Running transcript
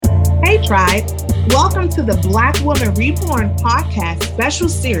Tribe. Welcome to the Black Woman Reborn podcast special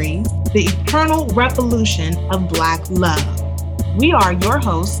series, The Eternal Revolution of Black Love. We are your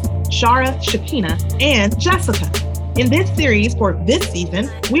hosts, Shara, Shakina, and Jessica. In this series for this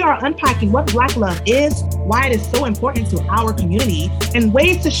season, we are unpacking what Black love is, why it is so important to our community, and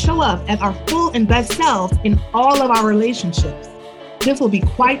ways to show up as our full and best selves in all of our relationships. This will be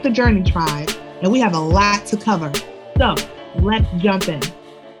quite the journey, Tribe, and we have a lot to cover. So let's jump in.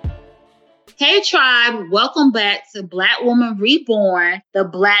 Hey Tribe, welcome back to Black Woman Reborn, the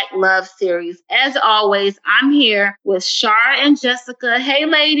Black Love series. As always, I'm here with Shara and Jessica. Hey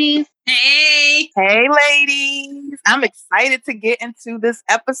ladies. Hey ladies. I'm excited to get into this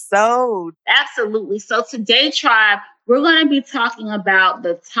episode. Absolutely. So today, Tribe, we're going to be talking about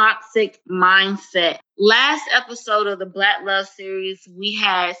the toxic mindset. Last episode of the Black Love series, we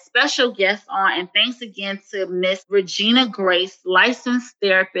had special guests on, and thanks again to Miss Regina Grace, licensed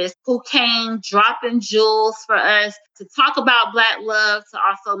therapist, who came dropping jewels for us to talk about Black love, to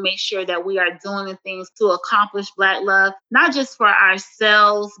also make sure that we are doing the things to accomplish Black love, not just for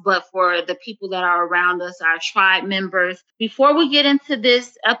ourselves, but for the people that are around us, our tribe members. Before we get into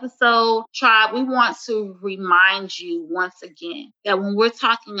this episode, Tribe, we want to remind you once again that when we're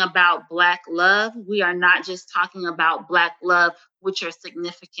talking about Black love, we are not just talking about Black love with your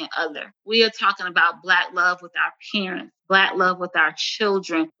significant other. We are talking about Black love with our parents, Black love with our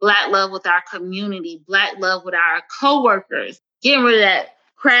children, Black love with our community, Black love with our coworkers, getting rid of that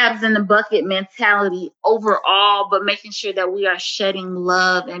crabs in the bucket mentality overall, but making sure that we are shedding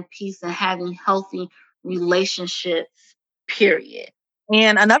love and peace and having healthy relationships, period.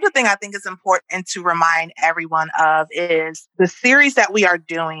 And another thing I think is important to remind everyone of is the series that we are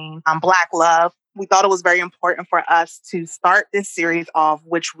doing on Black love. We thought it was very important for us to start this series off,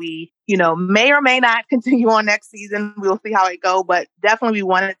 which we, may or may not continue on next season. We'll see how it goes, but definitely we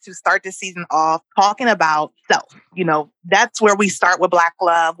wanted to start this season off talking about self. That's where we start with Black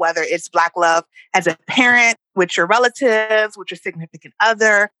love, whether it's Black love as a parent, with your relatives, with your significant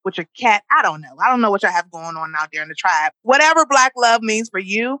other, with your cat. I don't know. I don't know what y'all have going on out there in the tribe. Whatever Black love means for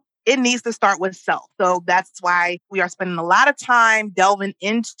you, it needs to start with self. So that's why we are spending a lot of time delving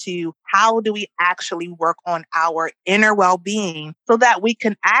into how do we actually work on our inner well-being so that we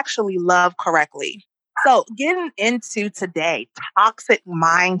can actually love correctly. So getting into today, toxic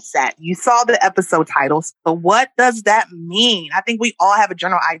mindset. You saw the episode titles. So what does that mean? I think we all have a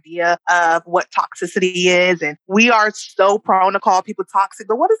general idea of what toxicity is, and we are so prone to call people toxic,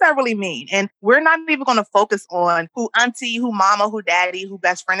 but what does that really mean? And we're not even going to focus on who auntie, who mama, who daddy, who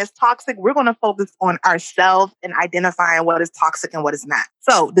best friend is toxic. We're going to focus on ourselves and identifying what is toxic and what is not.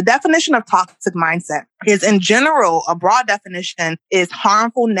 So the definition of toxic mindset is, in general, a broad definition is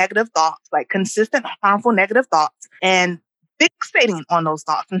harmful negative thoughts, like consistent harmful negative thoughts, and fixating on those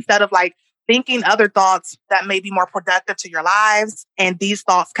thoughts instead of thinking other thoughts that may be more productive to your lives. And these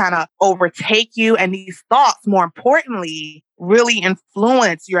thoughts kind of overtake you. And these thoughts, more importantly, really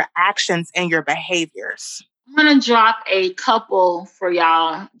influence your actions and your behaviors. I'm going to drop a couple for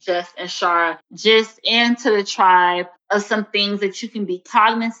y'all, Jess and Shara, just into the tribe of some things that you can be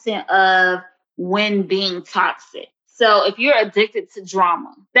cognizant of when being toxic. So if you're addicted to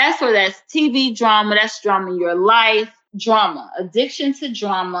drama, that's TV drama, that's drama in your life, drama, addiction to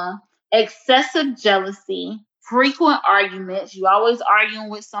drama, excessive jealousy, frequent arguments. You always arguing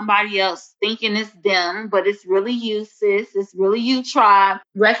with somebody else, thinking it's them, but it's really you, sis. It's really you, tribe.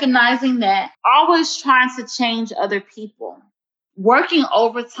 Recognizing that. Always trying to change other people. Working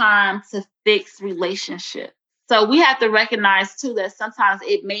overtime to fix relationships. So we have to recognize, too, that sometimes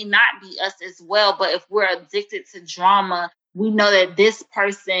it may not be us as well, but if we're addicted to drama, we know that this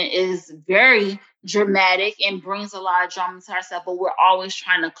person is very dramatic and brings a lot of drama to ourselves, but we're always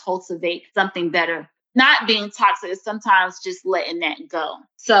trying to cultivate something better. Not being toxic is sometimes just letting that go.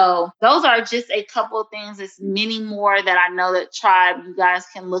 So those are just a couple of things. There's many more that I know that Tribe, you guys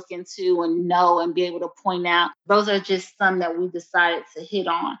can look into and know and be able to point out. Those are just some that we decided to hit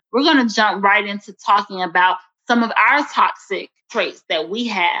on. We're going to jump right into talking about some of our toxic traits that we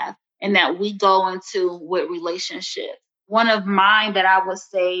have and that we go into with relationships. One of mine that I would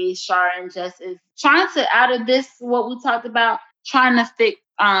say, Shara and Jess, is trying to, out of this, what we talked about, trying to fix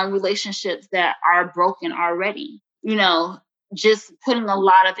relationships that are broken already. Just putting a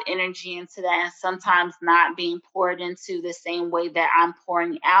lot of energy into that and sometimes not being poured into the same way that I'm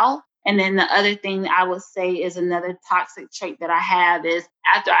pouring out. And then the other thing I would say is another toxic trait that I have is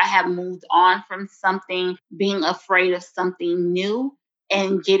after I have moved on from something, being afraid of something new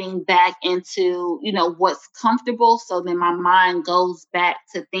and getting back into, what's comfortable. So then my mind goes back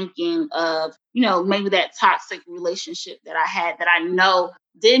to thinking of, maybe that toxic relationship that I had that I know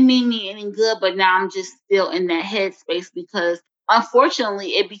didn't mean me any good, but now I'm just still in that headspace because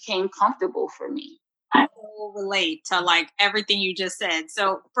unfortunately it became comfortable for me. I will relate to like everything you just said.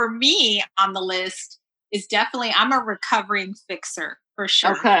 So for me on the list is definitely, I'm a recovering fixer for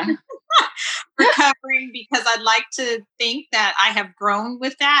sure. Okay. Recovering because I'd like to think that I have grown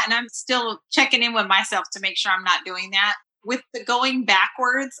with that. And I'm still checking in with myself to make sure I'm not doing that. With the going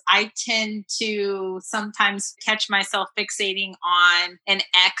backwards, I tend to sometimes catch myself fixating on an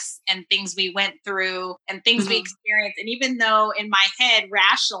ex and things we went through and things we experienced. And even though in my head,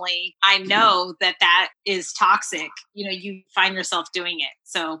 rationally, I know that that is toxic, you know, you find yourself doing it.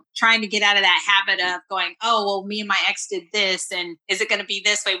 So trying to get out of that habit of going, oh, well, me and my ex did this. And is it going to be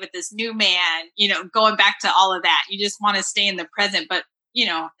this way with this new man? You know, going back to all of that, you just want to stay in the present. But, you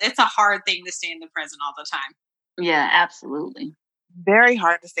know, it's a hard thing to stay in the present all the time. Yeah, absolutely. Very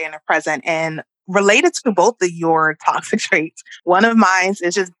hard to stay in the present. And related to both of your toxic traits, one of mine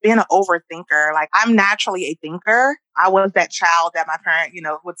is just being an overthinker. Like, I'm naturally a thinker. I was that child that my parent, you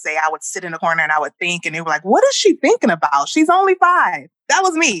know, would say I would sit in a corner and I would think, and they were like, what is she thinking about? She's only 5. That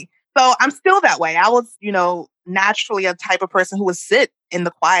was me. So I'm still that way. I was, you know, naturally a type of person who would sit in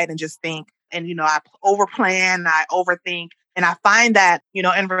the quiet and just think. And, you know, I overplan, I overthink. And I find that, you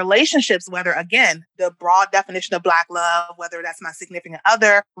know, in relationships, whether, again, the broad definition of Black love, whether that's my significant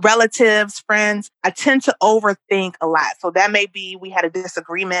other, relatives, friends, I tend to overthink a lot. So that may be we had a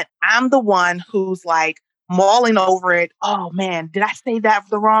disagreement. I'm the one who's like mulling over it. Oh, man, did I say that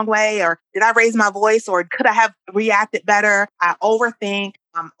the wrong way? Or did I raise my voice? Or could I have reacted better? I overthink.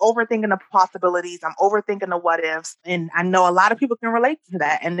 I'm overthinking the possibilities. I'm overthinking the what ifs. And I know a lot of people can relate to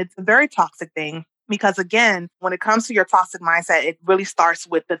that. And it's a very toxic thing. Because again, when it comes to your toxic mindset, it really starts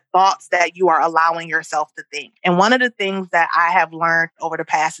with the thoughts that you are allowing yourself to think. And one of the things that I have learned over the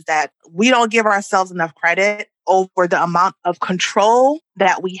past is that we don't give ourselves enough credit over the amount of control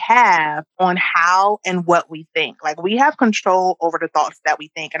that we have on how and what we think. Like, we have control over the thoughts that we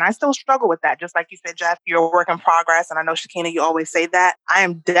think. And I still struggle with that. Just like you said, Jeff, you're a work in progress. And I know, Shakina, you always say that. I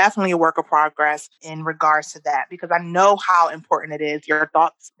am definitely a work of progress in regards to that, because I know how important it is. Your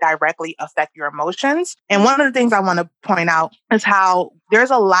thoughts directly affect your emotions. And one of the things I want to point out is how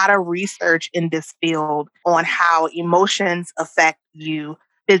there's a lot of research in this field on how emotions affect you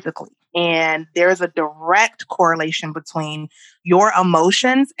physically. And there's a direct correlation between your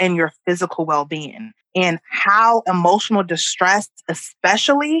emotions and your physical well-being, and how emotional distress,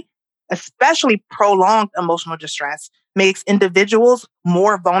 especially prolonged emotional distress, makes individuals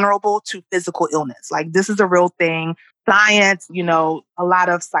more vulnerable to physical illness. Like, this is a real thing. Science, you know, a lot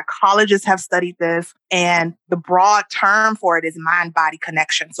of psychologists have studied this, and the broad term for it is mind-body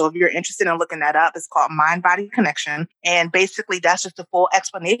connection. So if you're interested in looking that up, it's called mind-body connection. And basically, that's just a full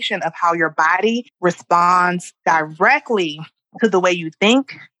explanation of how your body responds directly to the way you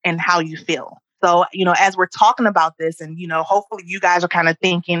think and how you feel. So, you know, as we're talking about this, and, you know, hopefully you guys are kind of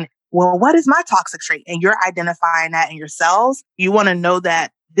thinking, well, what is my toxic trait? And you're identifying that in yourselves. You want to know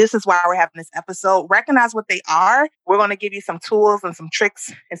that this is why we're having this episode. Recognize what they are. We're going to give you some tools and some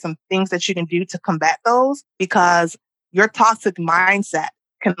tricks and some things that you can do to combat those, because your toxic mindset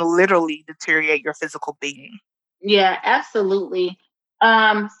can literally deteriorate your physical being. Yeah, absolutely.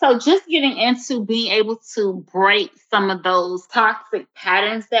 So just getting into being able to break some of those toxic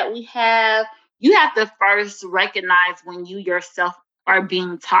patterns that we have, you have to first recognize when you yourself are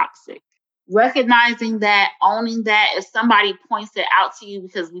being toxic. Recognizing that, owning that, if somebody points it out to you,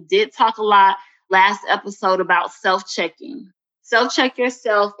 because we did talk a lot last episode about self-checking. Self-check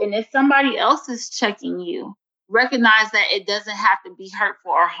yourself, and if somebody else is checking you, recognize that it doesn't have to be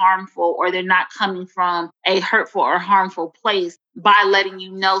hurtful or harmful, or they're not coming from a hurtful or harmful place, by letting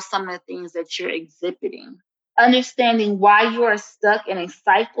you know some of the things that you're exhibiting. Understanding why you are stuck in a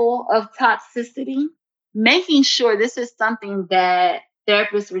cycle of toxicity, making sure this is something that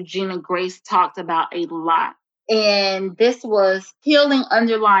therapist Regina Grace talked about a lot. And this was healing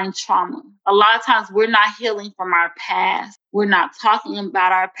underlying trauma. A lot of times we're not healing from our past. We're not talking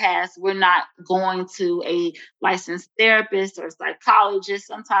about our past. We're not going to a licensed therapist or psychologist.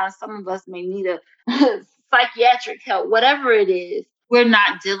 Sometimes some of us may need a psychiatric help, whatever it is. We're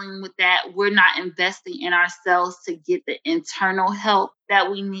not dealing with that. We're not investing in ourselves to get the internal help that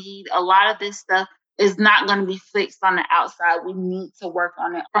we need. A lot of this stuff is not going to be fixed on the outside. We need to work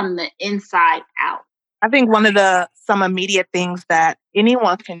on it from the inside out. I think one of some immediate things that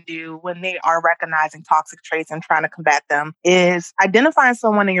anyone can do when they are recognizing toxic traits and trying to combat them is identifying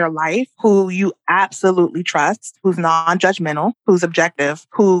someone in your life who you absolutely trust, who's non-judgmental, who's objective,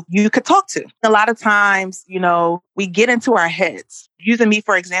 who you could talk to. A lot of times, you know, we get into our heads. Using me,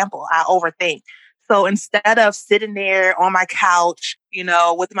 for example, I overthink. So instead of sitting there on my couch,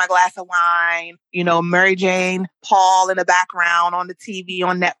 with my glass of wine, Mary Jane, Paul in the background on the TV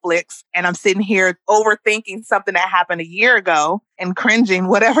on Netflix, and I'm sitting here overthinking something that happened a year ago and cringing,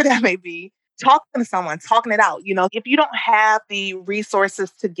 whatever that may be, talking to someone, talking it out. If you don't have the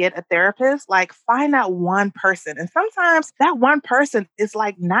resources to get a therapist, like find that one person. And sometimes that one person is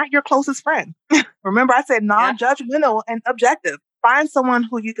like not your closest friend. Remember, I said non-judgmental and objective. Find someone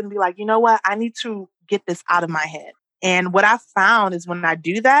who you can be like, you know what? I need to get this out of my head. And what I found is when I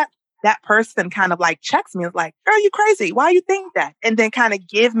do that, that person kind of like checks me. It's like, girl, you crazy. Why you think that? And then kind of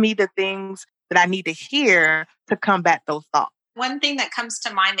give me the things that I need to hear to combat those thoughts. One thing that comes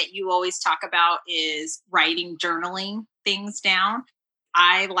to mind that you always talk about is journaling things down.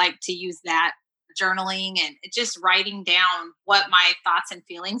 I like to use that, journaling, and just writing down what my thoughts and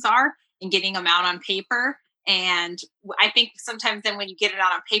feelings are and getting them out on paper. And I think sometimes then when you get it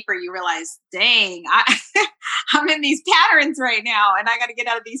out on paper, you realize, dang, I'm in these patterns right now and I got to get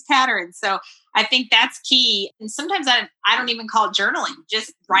out of these patterns. So I think that's key. And sometimes I don't even call it journaling,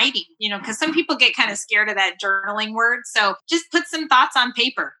 just writing, because some people get kind of scared of that journaling word. So just put some thoughts on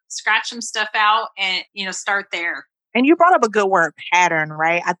paper, scratch some stuff out and, start there. And you brought up a good word, pattern,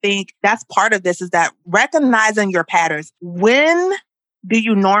 right? I think that's part of this is that recognizing your patterns. When do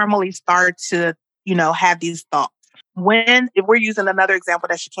you normally start to have these thoughts? If we're using another example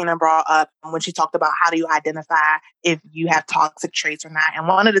that Shakina brought up when she talked about how do you identify if you have toxic traits or not. And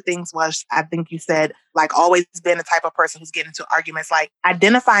one of the things was, I think you said, like always been the type of person who's getting into arguments, like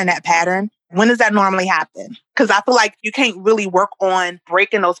identifying that pattern. When does that normally happen? Because I feel like you can't really work on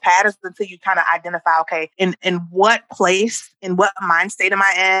breaking those patterns until you kind of identify, okay, in what place, in what mind state am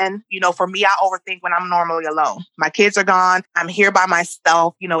I in? For me, I overthink when I'm normally alone. My kids are gone. I'm here by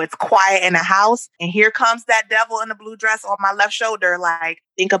myself. It's quiet in the house. And here comes that devil in the blue dress on my left shoulder. Like,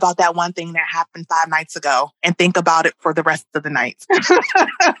 think about that one thing that happened 5 nights ago and think about it for the rest of the night.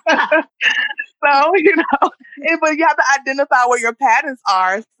 So, but you have to identify where your patterns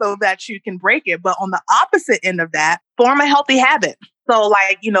are so that you can break it. But on the opposite end of that, form a healthy habit. So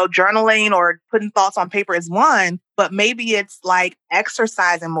like, journaling or putting thoughts on paper is one, but maybe it's like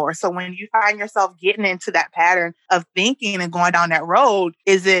exercising more. So when you find yourself getting into that pattern of thinking and going down that road,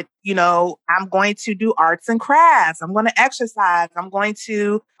 is it, I'm going to do arts and crafts. I'm going to exercise. I'm going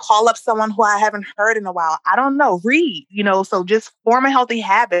to call up someone who I haven't heard in a while. I don't know, read, so just form a healthy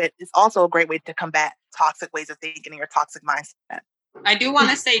habit is also a great way to combat toxic ways of thinking and your toxic mindset. I do want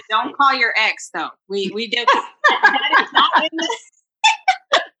to say, don't call your ex though. We did that is not in the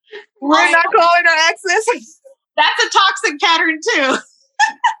We're not calling our exes. That's a toxic pattern too.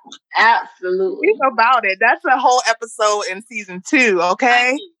 Absolutely. Think about it. That's a whole episode in season 2,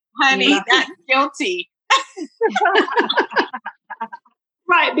 okay? Honey, that's guilty.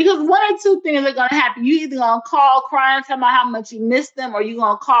 Right, because one or two things are going to happen. You either going to call crying, tell about how much you miss them, or you're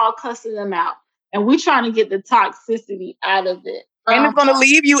going to call cussing them out. And we're trying to get the toxicity out of it. And it's going to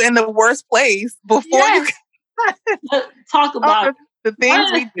leave you in the worst place before you talk about the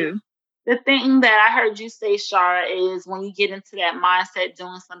things we do. The thing that I heard you say, Shara, is when you get into that mindset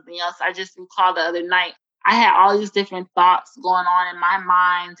doing something else. I just recall the other night, I had all these different thoughts going on in my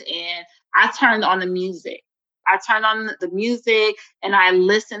mind, and I turned on the music. I turned on the music and I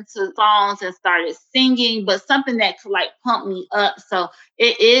listened to songs and started singing, but something that could like pump me up. So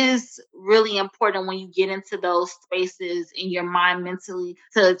it is really important when you get into those spaces in your mind mentally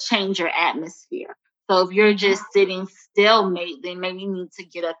to change your atmosphere. So if you're just sitting still, then maybe you need to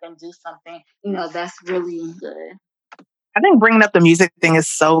get up and do something. That's really good. I think bringing up the music thing is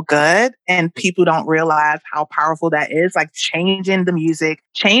so good, and people don't realize how powerful that is. Like changing the music,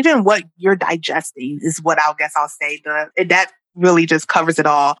 changing what you're digesting is what I'll say. That really just covers it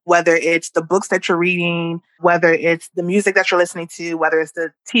all. Whether it's the books that you're reading, whether it's the music that you're listening to, whether it's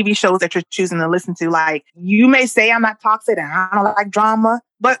the TV shows that you're choosing to listen to. Like you may say I'm not toxic and I don't like drama,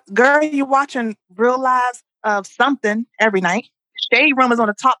 but girl, you're watching Real Lives of something every night. Shade Room is on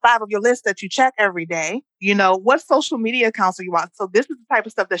the top 5 of your list that you check every day. What social media accounts are you on? So this is the type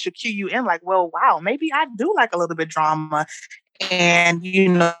of stuff that should cue you in like, well, wow, maybe I do like a little bit of drama. And,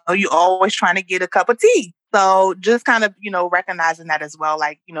 you're always trying to get a cup of tea. So just kind of, recognizing that as well.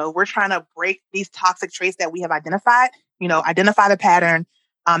 Like, we're trying to break these toxic traits that we have identified, identify the pattern,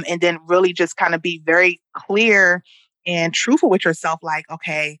 and then really just kind of be very clear and truthful with yourself. Like,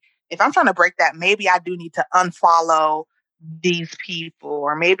 okay, if I'm trying to break that, maybe I do need to unfollow these people,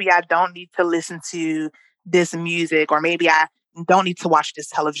 or maybe I don't need to listen to this music, or maybe I don't need to watch this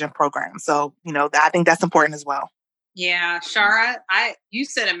television program. So, I think that's important as well. Yeah, Shara, you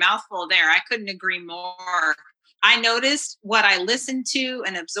said a mouthful there. I couldn't agree more. I noticed what I listen to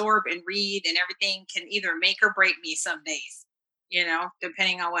and absorb and read and everything can either make or break me some days,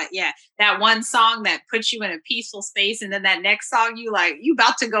 depending on that one song that puts you in a peaceful space. And then that next song, you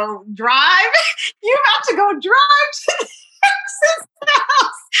about to go drive. You about to go drive to the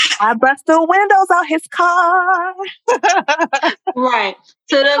house. I bust the windows out his car. Right.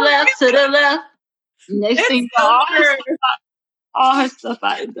 To the left, to the left. Next thing all her stuff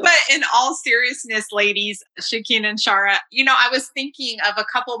out. But in all seriousness, ladies, Shakina and Shara, I was thinking of a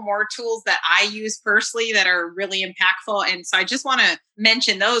couple more tools that I use personally that are really impactful. And so I just want to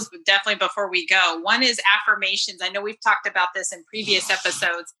mention those definitely before we go. One is affirmations. I know we've talked about this in previous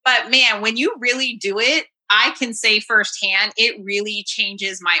episodes, but man, when you really do it, I can say firsthand, it really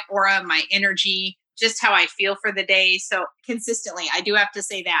changes my aura, my energy, just how I feel for the day. So consistently, I do have to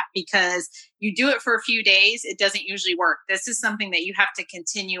say that, because you do it for a few days, it doesn't usually work. This is something that you have to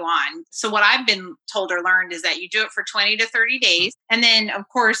continue on. So what I've been told or learned is that you do it for 20 to 30 days. And then of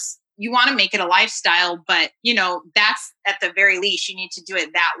course, you want to make it a lifestyle, but that's at the very least, you need to do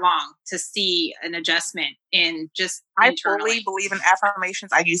it that long to see an adjustment in just internally. I fully believe in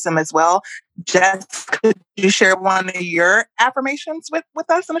affirmations. I use them as well. Jess, could you share one of your affirmations with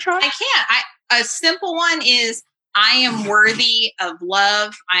us in the tribe? I can. A simple one is, I am worthy of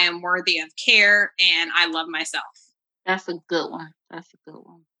love. I am worthy of care, and I love myself. That's a good one.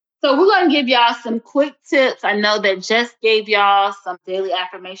 So we're going to give y'all some quick tips. I know that Jess gave y'all some daily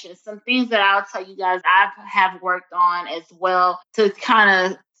affirmations, some things that I'll tell you guys I have worked on as well to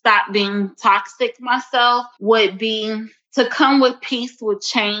kind of stop being toxic myself, would be to come with peace with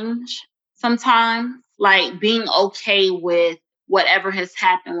change sometimes, like being okay with whatever has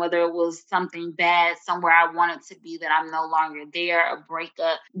happened, whether it was something bad, somewhere I wanted to be that I'm no longer there, a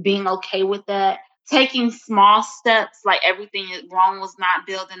breakup, being okay with that. Taking small steps, like everything wrong was not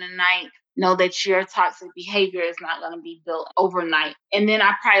built in a night. Know that your toxic behavior is not going to be built overnight. And then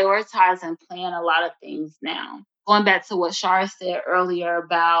I prioritize and plan a lot of things now. Going back to what Shara said earlier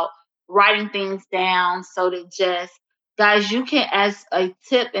about writing things down, so that guys, you can, as a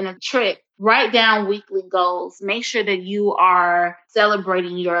tip and a trick, write down weekly goals. Make sure that you are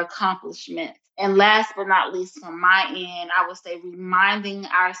celebrating your accomplishments. And last but not least, from my end, I would say reminding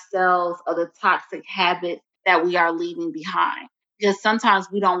ourselves of the toxic habits that we are leaving behind. Because sometimes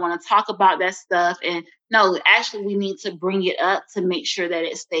we don't want to talk about that stuff. And no, actually, we need to bring it up to make sure that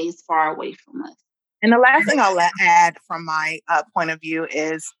it stays far away from us. And the last thing I'll add from my point of view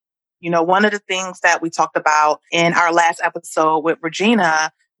is, one of the things that we talked about in our last episode with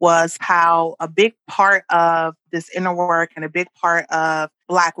Regina was how a big part of this inner work and a big part of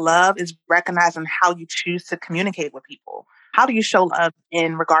Black love is recognizing how you choose to communicate with people. How do you show love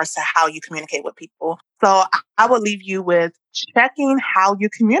in regards to how you communicate with people? So I would leave you with checking how you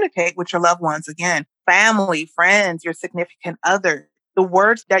communicate with your loved ones. Again, family, friends, your significant other, the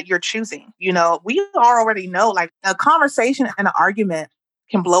words that you're choosing. We already know, like, a conversation and an argument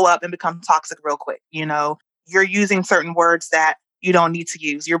can blow up and become toxic real quick. You're using certain words that you don't need to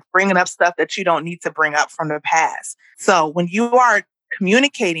use. You're bringing up stuff that you don't need to bring up from the past. So when you are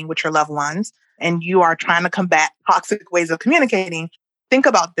communicating with your loved ones and you are trying to combat toxic ways of communicating, think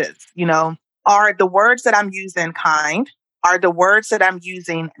about this. Are the words that I'm using kind? Are the words that I'm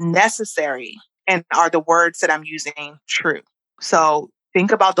using necessary? And are the words that I'm using true? So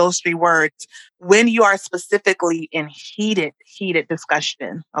think about those three words when you are specifically in heated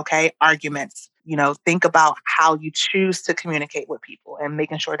discussion, okay? Arguments. Think about how you choose to communicate with people and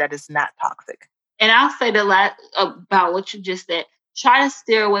making sure that it's not toxic. And I'll say about what you just said. Try to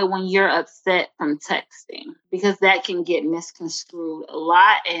steer away when you're upset from texting, because that can get misconstrued a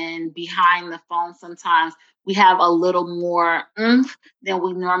lot. And behind the phone, sometimes we have a little more oomph than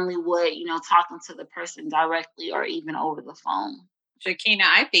we normally would, talking to the person directly or even over the phone. Shakina,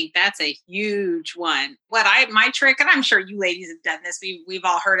 I think that's a huge one. My trick, and I'm sure you ladies have done this, we've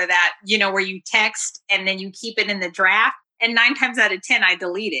all heard of that, where you text and then you keep it in the draft, and 9 times out of 10, I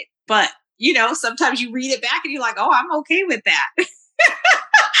delete it. But, sometimes you read it back and you're like, oh, I'm okay with that.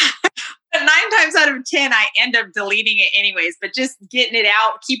 But 9 times out of 10, I end up deleting it anyways, but just getting it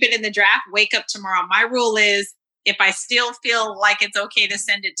out, keep it in the draft, wake up tomorrow. My rule is, if I still feel like it's okay to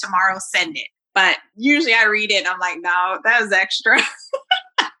send it tomorrow, send it. But usually I read it and I'm like, no, that was extra.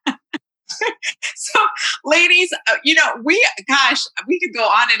 So ladies, we could go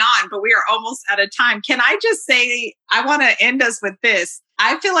on and on, but we are almost out of time. Can I just say, I want to end us with this.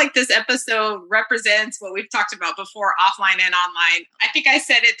 I feel like this episode represents what we've talked about before, offline and online. I think I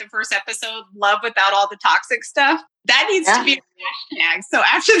said it the first episode, love without all the toxic stuff. That needs to be a hashtag. So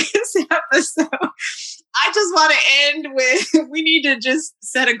after this episode, I just want to end with, we need to just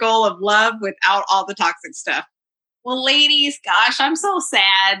set a goal of love without all the toxic stuff. Well, ladies, gosh, I'm so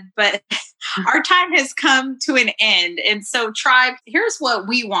sad, but our time has come to an end. And so, Tribe, here's what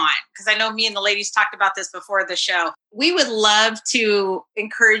we want, because I know me and the ladies talked about this before the show. We would love to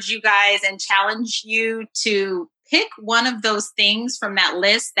encourage you guys and challenge you to pick one of those things from that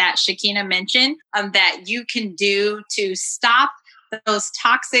list that Shakina mentioned that you can do to stop those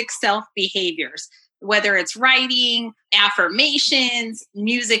toxic self-behaviors, whether it's writing, affirmations,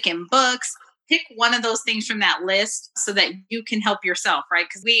 music and books. Pick one of those things from that list so that you can help yourself, right?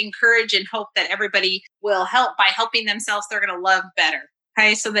 Because we encourage and hope that everybody will help by helping themselves. They're going to love better.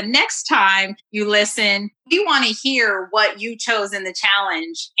 Okay, so the next time you listen, we want to hear what you chose in the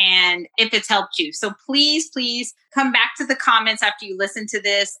challenge and if it's helped you. So please come back to the comments after you listen to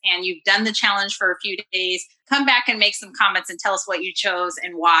this and you've done the challenge for a few days. Come back and make some comments and tell us what you chose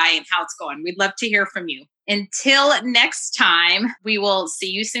and why and how it's going. We'd love to hear from you. Until next time, we will see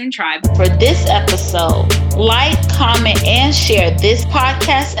you soon, Tribe. For this episode, like, comment, and share this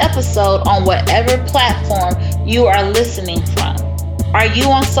podcast episode on whatever platform you are listening from. Are you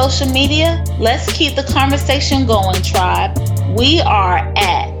on social media? Let's keep the conversation going, Tribe. We are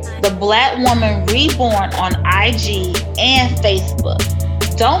at The Black Woman Reborn on IG and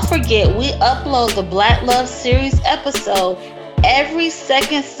Facebook. Don't forget, we upload the Black Love Series episode every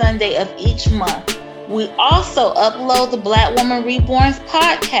second Sunday of each month. We also upload the Black Woman Reborn's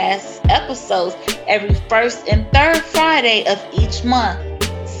podcast episodes every first and third Friday of each month.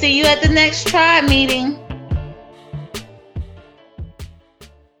 See you at the next Tribe meeting.